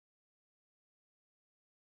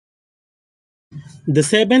The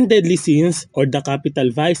seven deadly sins, or the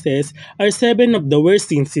capital vices, are seven of the worst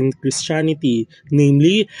sins in Christianity,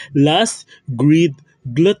 namely lust, greed,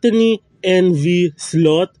 gluttony, envy,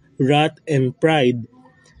 sloth, wrath, and pride.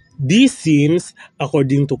 These sins,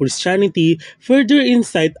 according to Christianity, further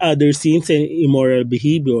incite other sins and immoral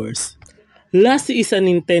behaviors. Lust is an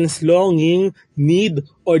intense longing, need,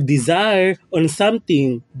 or desire on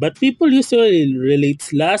something, but people usually relate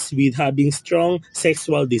lust with having strong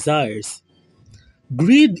sexual desires.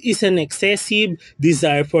 Greed is an excessive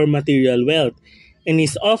desire for material wealth and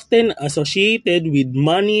is often associated with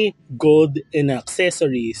money, gold, and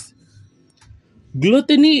accessories.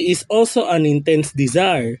 Gluttony is also an intense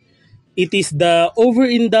desire. It is the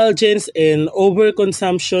overindulgence and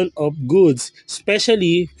overconsumption of goods,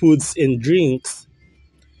 especially foods and drinks.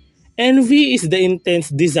 Envy is the intense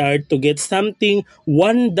desire to get something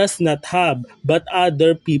one does not have but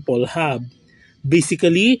other people have.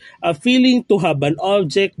 Basically, a feeling to have an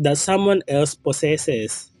object that someone else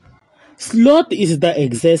possesses. Sloth is the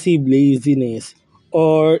excessive laziness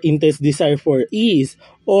or intense desire for ease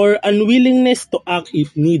or unwillingness to act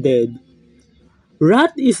if needed.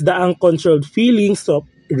 Wrath is the uncontrolled feelings of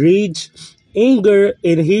rage, anger,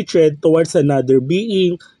 and hatred towards another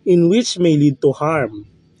being in which may lead to harm.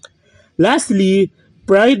 Lastly,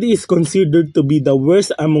 pride is considered to be the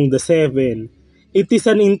worst among the seven. It is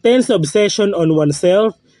an intense obsession on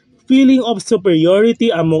oneself, feeling of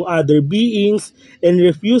superiority among other beings, and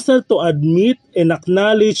refusal to admit and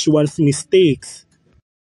acknowledge one's mistakes.